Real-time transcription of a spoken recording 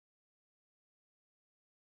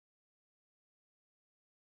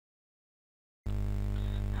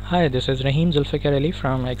Hi, this is Rahim Zulfikar Ali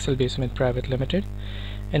from Excel Basement Private Limited.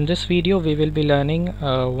 In this video we will be learning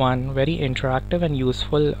one very interactive and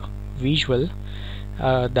useful visual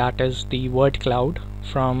that is the word cloud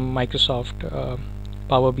from Microsoft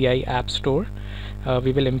Power BI App Store.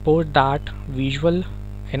 We will import that visual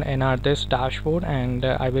in our this dashboard, and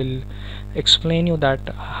I will explain you that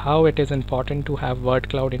how it is important to have word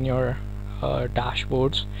cloud in your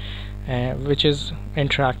dashboards, which is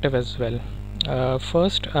interactive as well.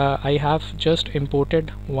 First, I have just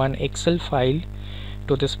imported one Excel file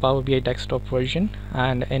to this Power BI desktop version,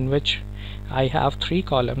 and in which I have three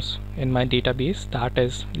columns in my database, that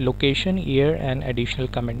is location, year and additional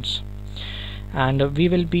comments. And we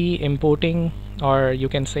will be importing, or you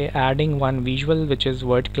can say adding, one visual which is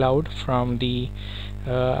word cloud from the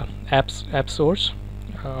app source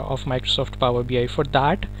of Microsoft Power BI. For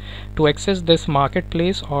that, to access this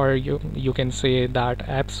marketplace, or you can say that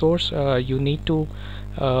app source, you need to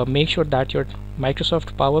make sure that your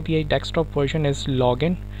Microsoft Power BI desktop version is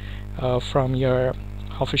login from your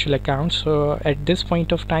official account. So at this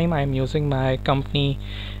point of time I am using my company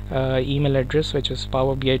email address, which is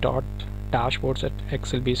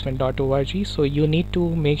powerbi.dashboards@excelbasement.org. so you need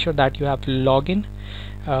to make sure that you have login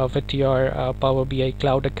with your Power BI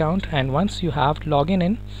cloud account, and once you have login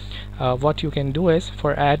in, what you can do is,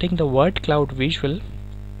 for adding the word cloud visual,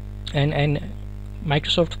 and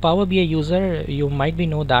Microsoft Power BI user, you might be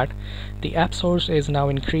know that the app source is now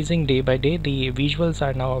increasing day by day. The visuals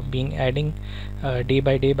are now being adding day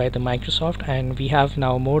by day by the Microsoft, and we have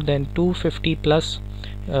now more than 250 plus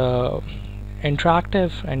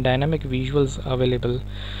interactive and dynamic visuals available.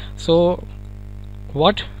 So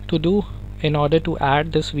what to do in order to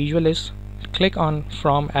add this visual is click on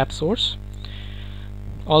from app source.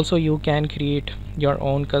 Also you can create your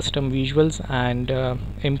own custom visuals and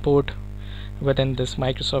import within this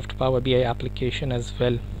Microsoft Power BI application as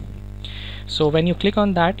well. So when you click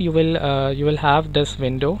on that, you will have this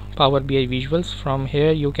window, Power BI visuals. From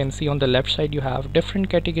here you can see on the left side you have different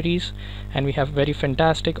categories, and we have very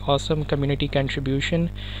fantastic, awesome community contribution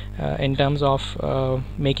in terms of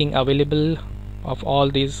making available of all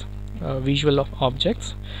these visual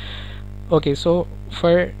objects. Okay, so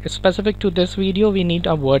for specific to this video we need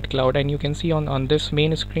a word cloud, and you can see on this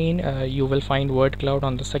main screen you will find word cloud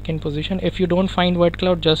on the second position. If you don't find word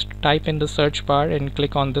cloud, just type in the search bar and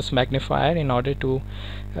click on this magnifier in order to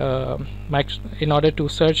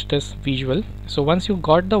search this visual. So once you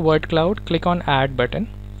got the word cloud, click on add button,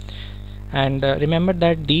 and remember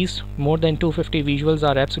that these more than 250 visuals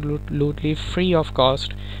are absolutely free of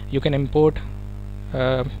cost. You can import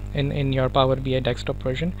in your Power BI desktop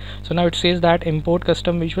version. So now it says that import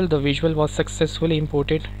custom visual. The visual was successfully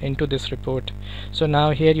imported into this report. So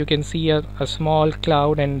now here you can see a small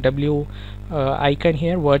cloud and W icon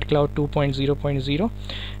here, word cloud 2.0.0.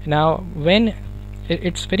 Now when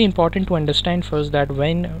it's very important to understand first that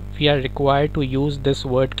when we are required to use this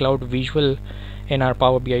word cloud visual in our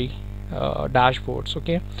Power BI dashboards.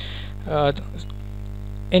 Okay,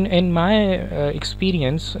 in my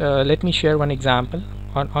experience, let me share one example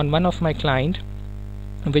on one of my client,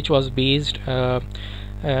 which was based from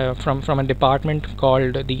a department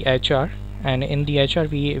called the HR, and in the HR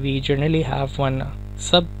we generally have one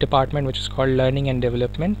sub department which is called learning and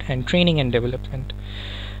development and training and development.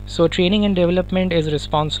 So training and development is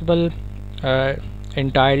responsible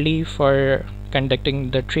entirely for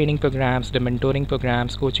conducting the training programs, the mentoring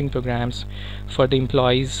programs, coaching programs for the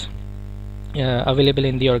employees available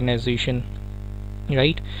in the organization,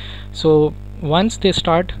 right? So once they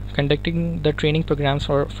start conducting the training programs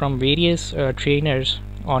from various trainers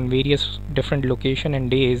on various different location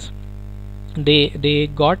and days, they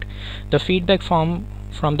got the feedback from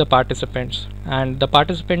the participants, and the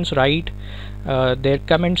participants write their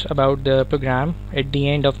comments about the program at the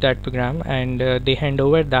end of that program, and they hand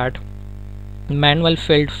over that manual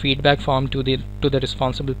filled feedback form to the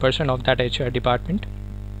responsible person of that HR department.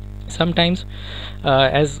 Sometimes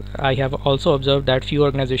as I have also observed that few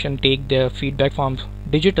organizations take their feedback forms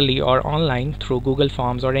digitally or online through Google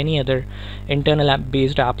Forms or any other internal app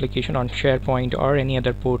based application on SharePoint or any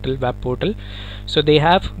other portal, web portal. So they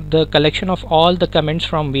have the collection of all the comments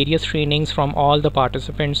from various trainings from all the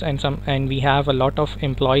participants, and we have a lot of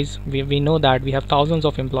employees. We know that we have thousands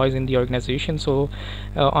of employees in the organization. So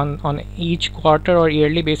on each quarter or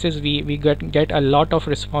yearly basis we get a lot of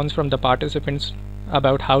response from the participants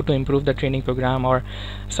about how to improve the training program, or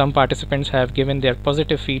some participants have given their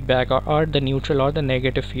positive feedback or the neutral or the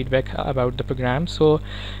negative feedback about the program. So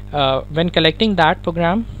when collecting that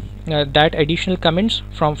program that additional comments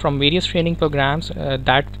from various training programs,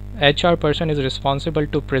 that HR person is responsible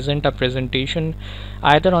to present a presentation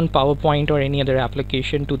either on PowerPoint or any other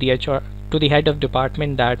application to the HR, to the head of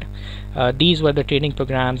department, that these were the training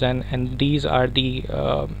programs and these are the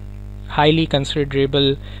highly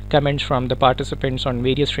considerable comments from the participants on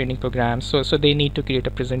various training programs. So they need to create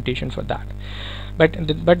a presentation for that.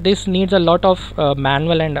 But this needs a lot of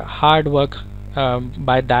manual and hard work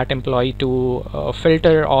by that employee to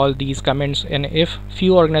filter all these comments. And if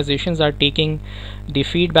few organizations are taking the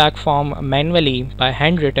feedback form manually by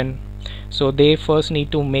handwritten, so they first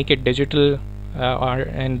need to make it digital,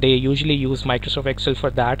 and they usually use Microsoft Excel for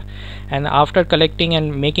that. And after collecting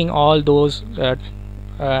and making all those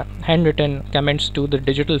handwritten comments to the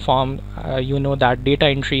digital form, you know that data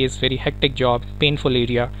entry is very hectic job, painful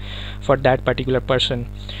area for that particular person.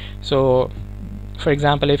 So for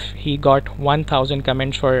example, if he got 1000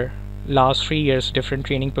 comments for last 3 years different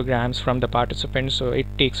training programs from the participants, so it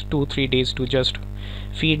takes 2-3 days to just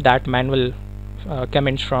feed that manual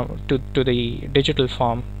comments from to the digital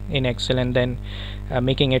form in Excel, and then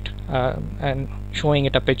making it and showing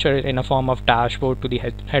it a picture in a form of dashboard to the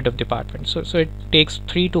head of department. So it takes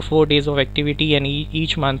 3 to 4 days of activity, and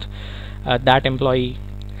each month that employee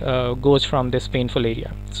goes from this painful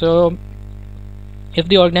area. So if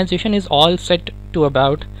the organization is all set to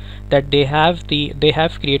about that, they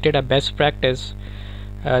have created a best practice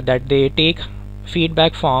that they take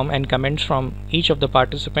feedback form and comments from each of the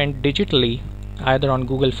participant digitally, either on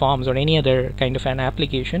Google Forms or any other kind of an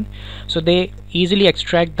application. So they easily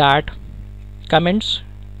extract that comments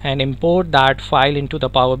and import that file into the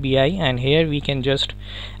Power BI, and here we can just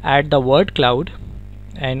add the word cloud,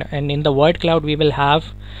 and in the word cloud we will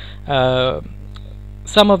have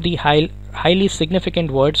some of the highly significant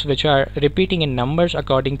words which are repeating in numbers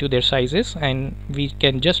according to their sizes, and we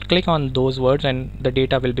can just click on those words and the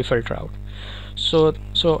data will be filtered out. So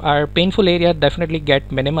our painful area definitely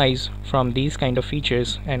get minimized from these kind of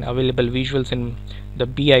features and available visuals in the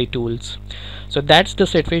BI tools. So that's the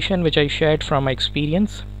situation which I shared from my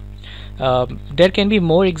experience. There can be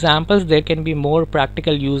more examples, there can be more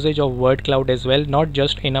practical usage of word cloud as well, not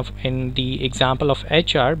just in the example of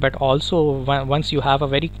HR, but also once you have a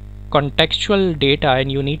very contextual data and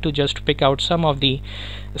you need to just pick out some of the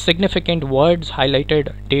significant words,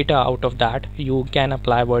 highlighted data out of that, you can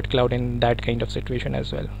apply word cloud in that kind of situation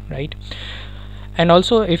as well, right? And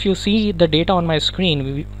also, if you see the data on my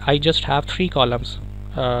screen, I just have 3 columns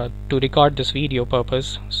to record this video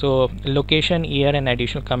purpose. So location, year, and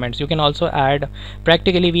additional comments. You can also add,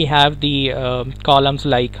 practically we have the columns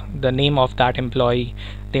like the name of that employee,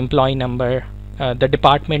 the employee number, the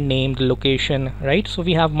department name, the location, right? So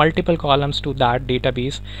we have multiple columns to that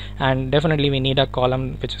database, and definitely we need a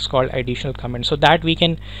column which is called additional comments, so that we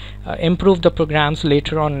can improve the programs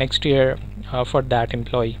later on next year for that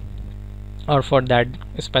employee or for that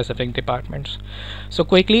specific departments. So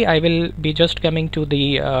quickly I will be just coming to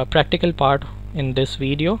the practical part in this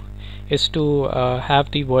video, is to have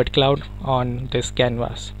the word cloud on this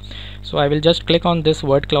canvas. So I will just click on this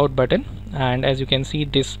word cloud button, and as you can see,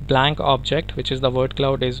 this blank object which is the word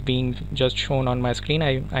cloud is being just shown on my screen.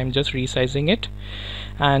 I'm just resizing it,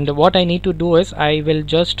 and what I need to do is I will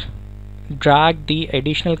just drag the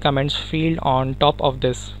additional comments field on top of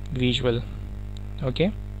this visual.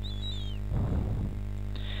 Okay,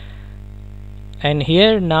 and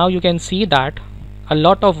here now you can see that a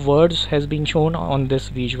lot of words has been shown on this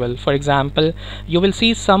visual. For example, you will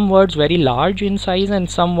see some words very large in size and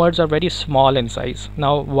some words are very small in size.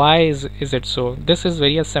 Now why is it so? This is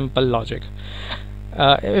very a simple logic.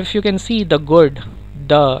 If you can see the good,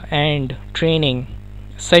 the, and, training,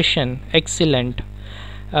 session, excellent,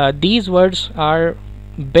 these words are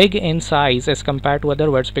big in size as compared to other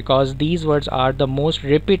words, because these words are the most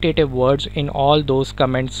repetitive words in all those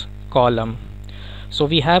comments column. So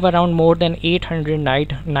we have around more than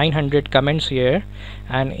 900 comments here,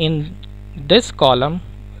 and in this column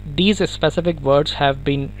these specific words have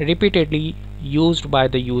been repeatedly used by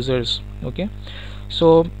the users. Okay,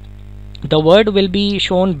 so the word will be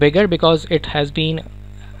shown bigger because it has been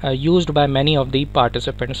used by many of the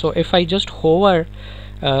participants. So if I just hover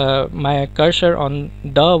my cursor on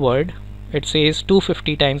the word, it says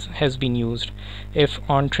 250 times has been used. If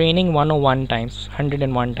on training, 101 times,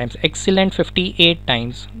 101 times, excellent 58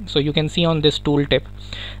 times. So you can see on this tooltip,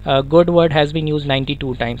 good word has been used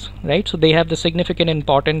 92 times, right? So they have the significant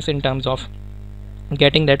importance in terms of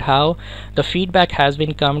getting that how the feedback has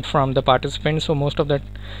been come from the participants. So most of the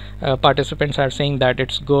participants are saying that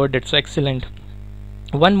it's good, it's excellent.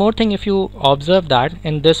 One more thing, if you observe that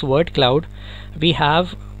in this word cloud, we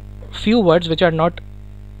have few words which are not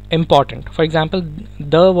important. For example,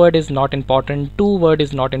 the word is not important, to word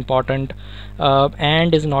is not important,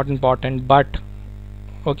 and is not important, but.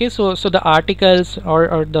 Okay, so the articles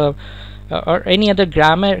or the or any other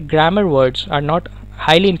grammar words are not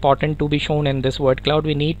highly important to be shown in this word cloud.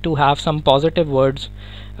 We need to have some positive words,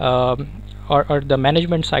 or the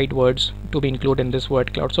management side words to be included in this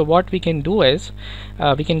word cloud. So what we can do is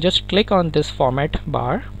we can just click on this format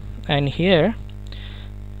bar, and here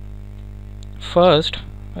first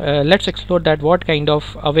let's explore that what kind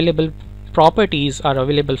of available properties are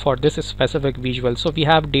available for this specific visual. So we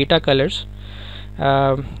have data colors.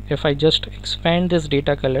 If I just expand this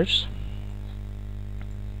data colors,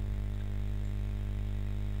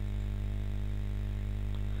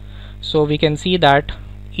 so we can see that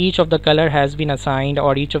each of the color has been assigned,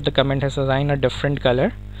 or each of the comment has assigned a different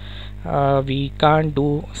color. We can't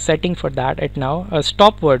do setting for that at now.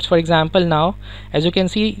 Stop words, for example, now as you can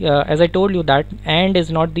see, as I told you that and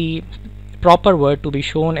is not the proper word to be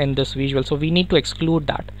shown in this visual, so we need to exclude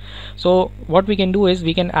that. So what we can do is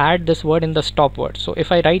we can add this word in the stop word. So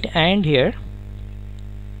if I write and here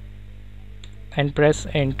and press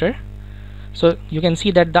enter, so you can see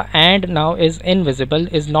that the and now is invisible,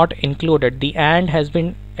 is not included. The and has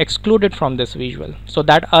been excluded from this visual, so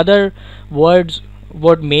that other words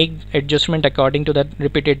would make adjustment according to the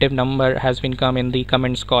repetitive number has been come in the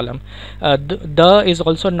comments column. The is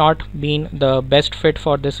also not been the best fit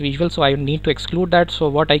for this visual, so I need to exclude that. So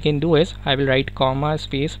what I can do is I will write comma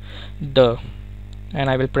space the, and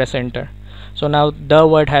I will press enter. So now the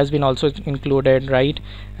word has been also included, right?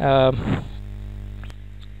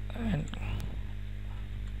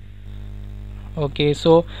 Okay,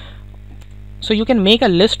 so you can make a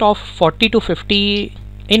list of 40 to 50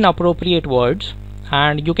 inappropriate words,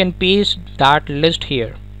 and you can paste that list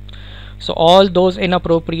here. So all those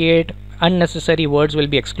inappropriate, unnecessary words will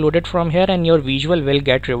be excluded from here, and your visual will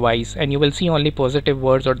get revised, and you will see only positive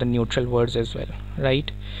words or the neutral words as well, right?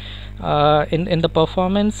 In the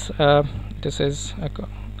performance, this is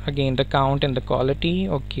again the count and the quality.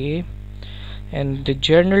 Okay, and the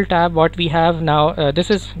journal tab, what we have now, this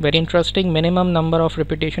is very interesting. Minimum number of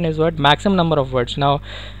repetition is what, maximum number of words. Now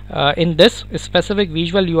in this specific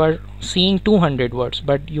visual you are seeing 200 words,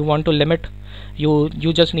 but you want to limit, you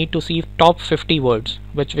just need to see top 50 words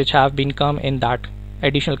which have been come in that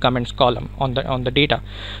additional comments column on the data.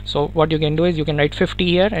 So what you can do is you can write 50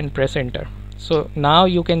 here and press enter. So now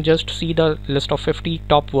you can just see the list of 50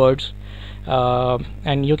 top words,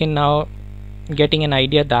 and you can now getting an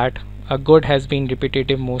idea that a good has been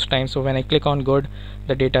repetitive most times. So when I click on good,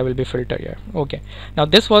 the data will be filtered here. Okay, now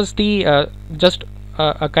this was the just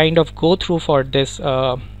a kind of go through for this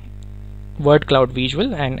word cloud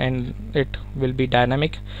visual, and it will be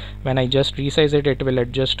dynamic. When I just resize it, it will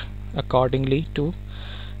adjust accordingly to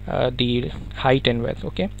the height and width.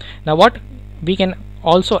 Okay, now what we can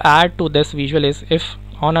also add to this visual is, if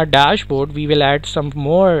on our dashboard we will add some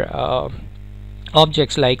more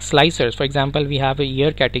objects like slicers. For example, we have a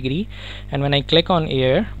year category, and when I click on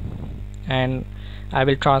year, and I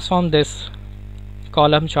will transform this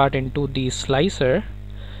column chart into the slicer,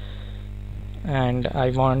 and I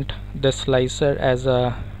want this slicer as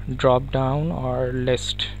a drop down or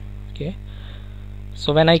list. Okay,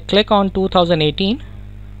 so when I click on 2018,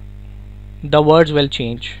 the words will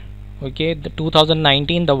change. Okay, the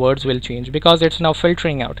 2019, the words will change because it's now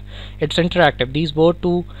filtering out. It's interactive. These both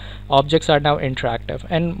two objects are now interactive.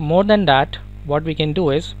 And more than that, what we can do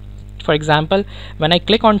is, for example, when I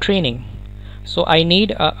click on training, so I need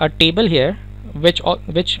a table here which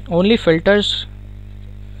only filters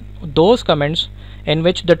those comments in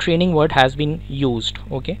which the training word has been used.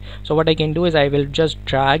 Okay, so what I can do is I will just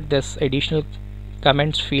drag this additional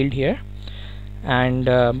comments field here, and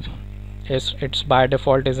it's by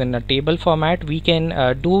default is in a table format. We can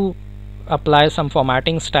apply some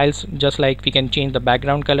formatting styles, just like we can change the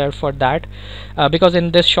background color for that, because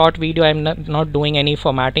in this short video I'm not doing any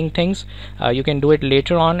formatting things. You can do it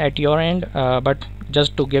later on at your end, but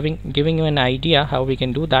just to giving you an idea how we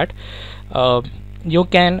can do that. You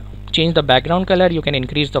can change the background color, you can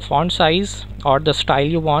increase the font size or the style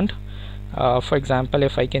you want. For example,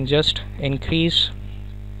 if I can just increase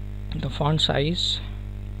the font size,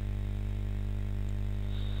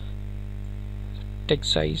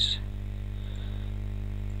 text size.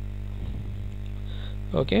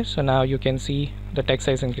 Okay, so now you can see the text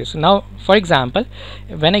size increase. Now for example,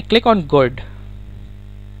 when I click on good,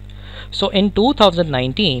 so in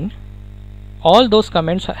 2019 all those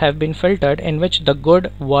comments have been filtered in which the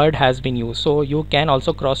good word has been used. So you can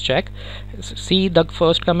also cross check, see the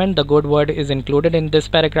first comment, the good word is included in this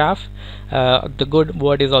paragraph, the good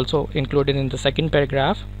word is also included in the second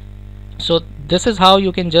paragraph. So this is how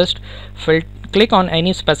you can just click on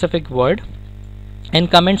any specific word and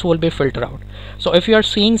comments will be filtered out. So if you are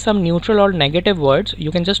seeing some neutral or negative words,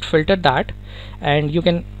 you can just filter that and you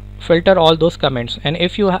can filter all those comments. And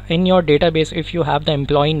if you in your database, if you have the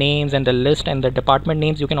employee names and the list and the department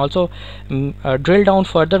names, you can also drill down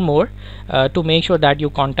furthermore to make sure that you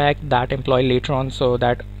contact that employee later on, so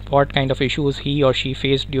that what kind of issues he or she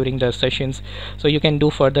faced during the sessions, so you can do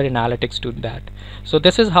further analytics to that. So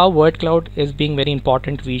this is how word cloud is being very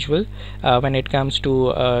important visual when it comes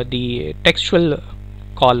to the textual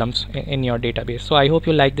columns in your database. So I hope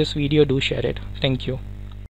you like this video. Do share it. Thank you.